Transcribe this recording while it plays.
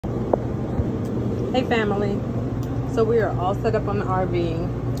Hey family, so we are all set up on the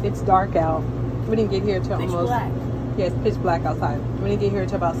RV. It's dark out. We didn't get here till almost black. Yeah, it's pitch black outside. We didn't get here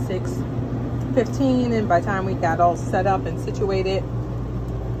till about 6:15, and by the time we got all set up and situated,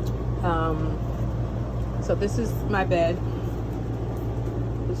 so this is my bed.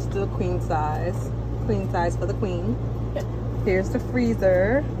 It's still queen size for the queen. Here's the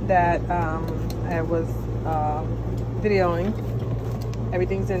freezer that I was videoing.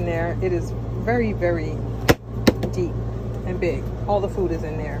 Everything's in there. It is very, very deep and big. All the food is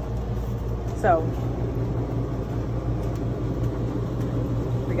in there. So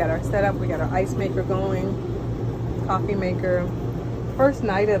we got our setup. We got our ice maker going, coffee maker. First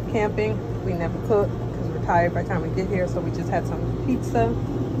night of camping, we never cooked because we're tired by the time we get here. So we just had some pizza.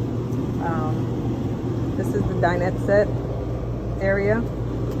 This is the dinette set area.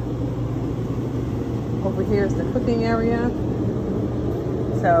 Over here is the cooking area.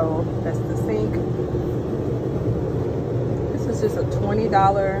 So that's the sink. This is just a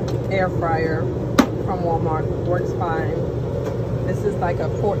 $20 air fryer from Walmart. Works fine. This is like a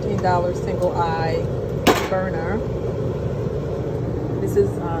 $14 single eye burner. This is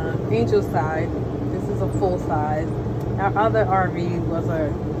Angel's side. This is a full size. Our other RV was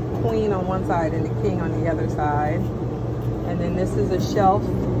a queen on one side and a king on the other side. And then this is a shelf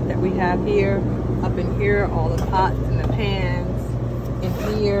that we have here. Up in here, all the pots and the pans. In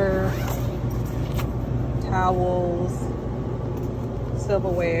here, towels,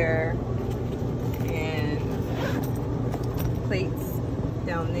 silverware, and plates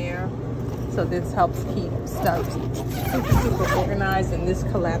down there. So this helps keep stuff super organized, and this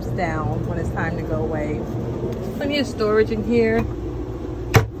collapsed down when it's time to go away. Plenty of storage in here.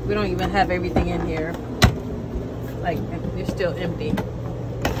 We don't even have everything in here. Like, they're still empty.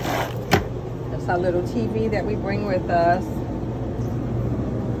 That's our little TV that we bring with us.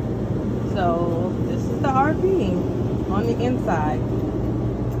 So this is the RV on the inside.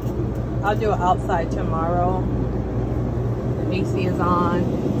 I'll do it outside tomorrow. The AC is on.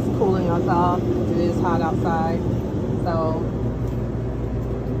 It's cooling us off. It is hot outside. So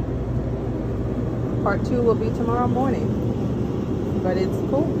part 2 will be tomorrow morning. But it's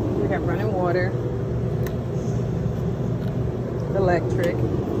cool. We have running water, electric.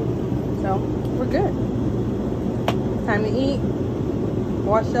 So we're good. Time to eat,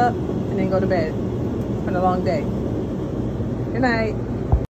 wash up, and then go to bed. It's been a long day. Good night.